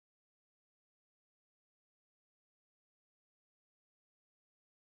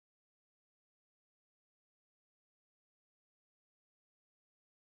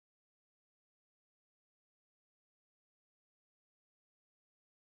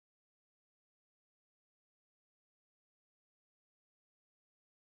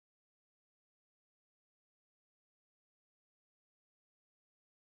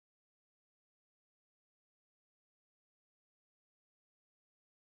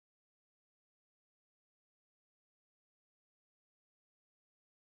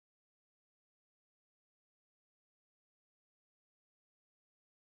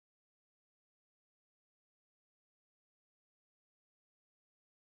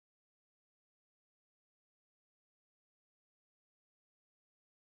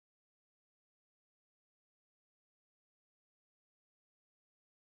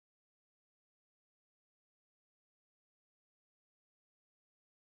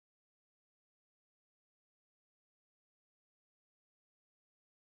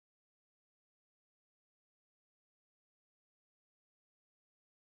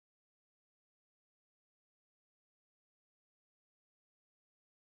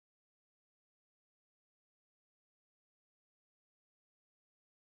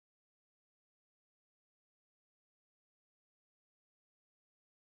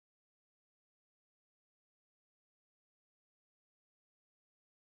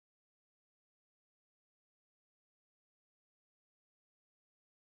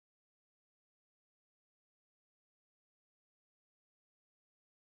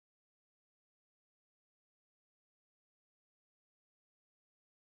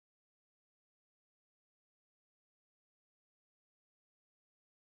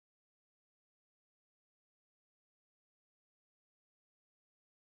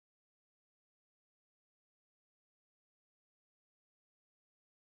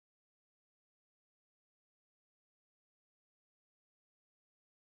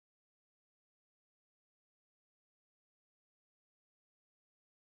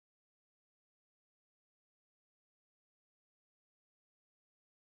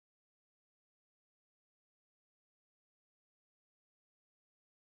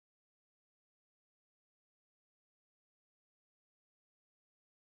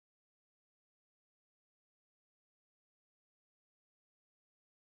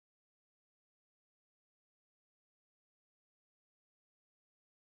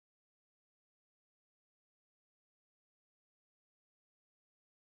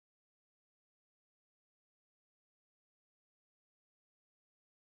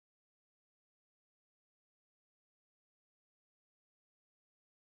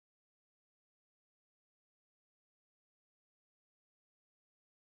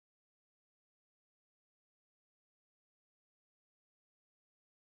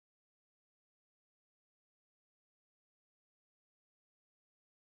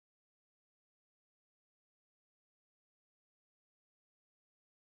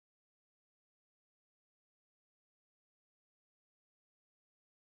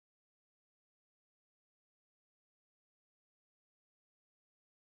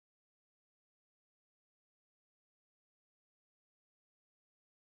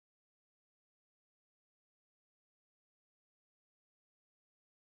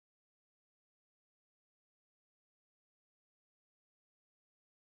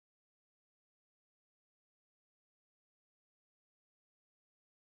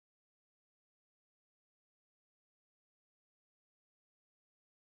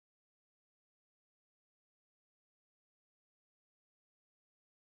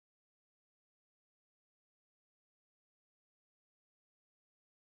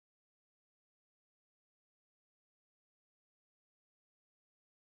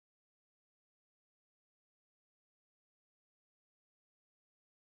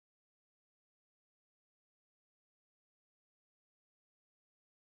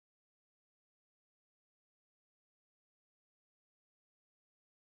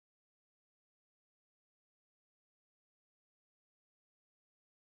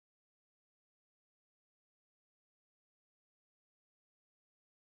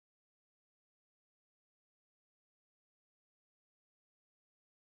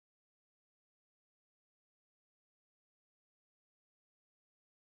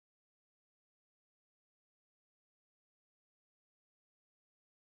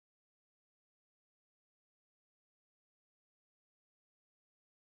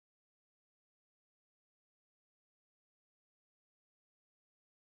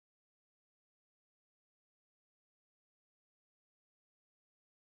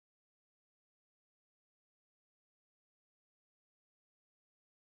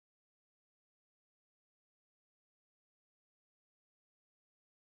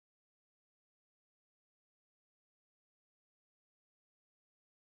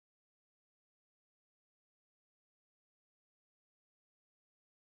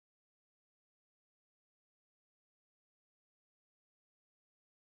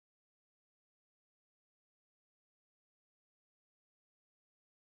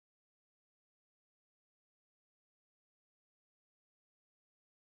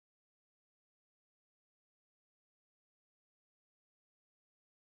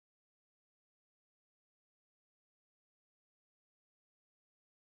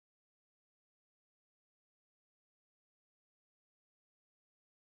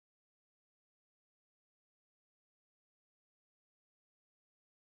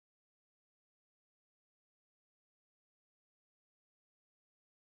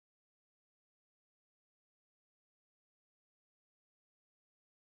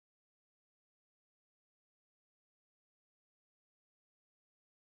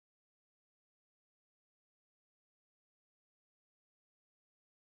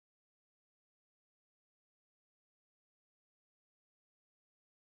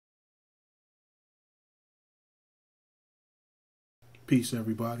Peace,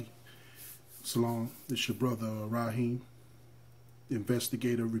 everybody. Salam. It's your brother Rahim,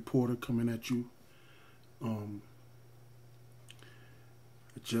 investigator, reporter, coming at you. I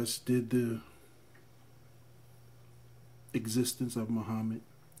just did the existence of Muhammad.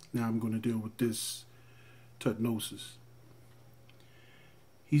 Now I'm going to deal with this Tutnoses.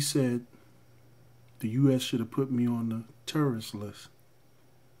 He said the U.S. should have put me on the terrorist list.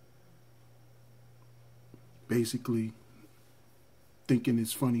 Basically, thinking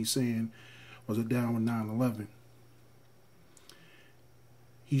it's funny saying, was it down with 9/11?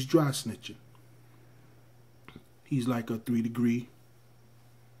 He's dry snitching. He's like a 3-degree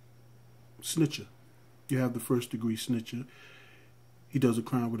snitcher. You have the 1st-degree snitcher. He does a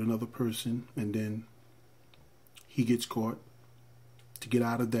crime with another person, and then he gets caught. To get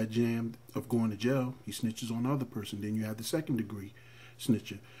out of that jam of going to jail, he snitches on the other person. Then you have the 2nd-degree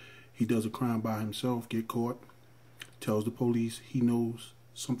snitcher. He does a crime by himself, get caught, tells the police he knows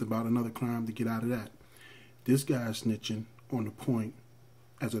something about another crime to get out of that. This guy is snitching on the point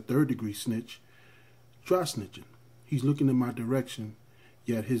as a 3rd-degree snitch, dry snitching. He's looking in my direction,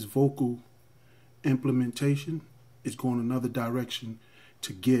 yet his vocal implementation is going another direction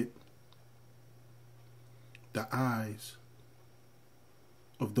to get the eyes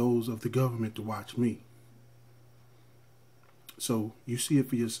of those of the government to watch me. So you see it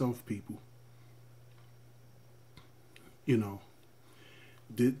for yourself, people. You know,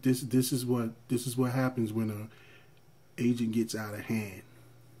 this is what happens when an agent gets out of hand.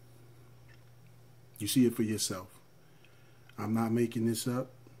 You see it for yourself. I'm not making this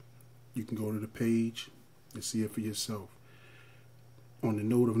up. You can go to the page and see it for yourself. On the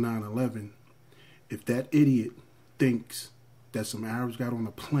note of 9/11, if that idiot thinks that some Arabs got on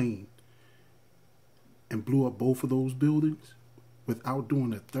a plane and blew up both of those buildings without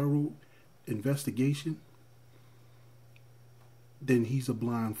doing a thorough investigation, then he's a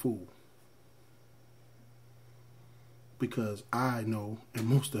blind fool. Because I know, and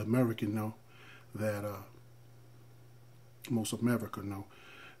most of America know, that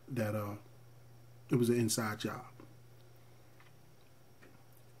it was an inside job.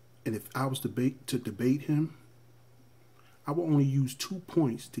 And if I was to debate him, I would only use 2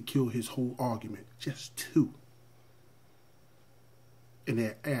 points to kill his whole argument. Just 2. And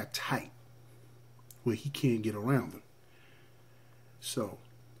they're airtight, where he can't get around them. So,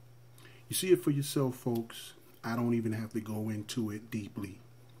 you see it for yourself, folks. I don't even have to go into it deeply.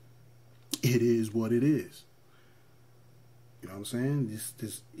 It is what it is. You know what I'm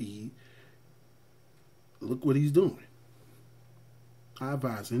saying? Look what he's doing. I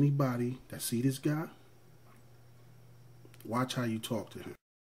advise anybody that see this guy, watch how you talk to him.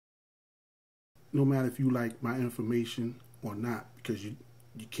 No matter if you like my information or not, because you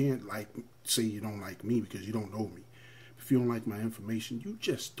can't say you don't like me because you don't know me. If you don't like my information, you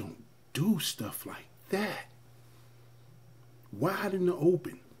just don't do stuff like that. Wide in the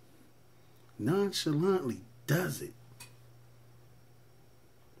open. Nonchalantly does it.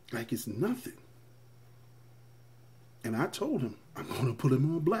 Like it's nothing. And I told him I'm going to put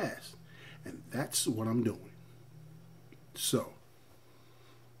him on blast. And that's what I'm doing. So,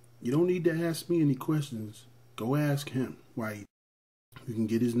 you don't need to ask me any questions. Go ask him why you can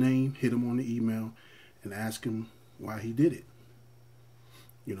get his name, hit him on the email, and ask him why he did it.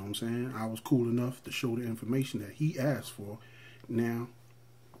 You know what I'm saying? I was cool enough to show the information that he asked for. Now,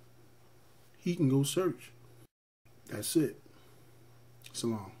 he can go search. That's it.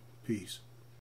 Salam. Peace.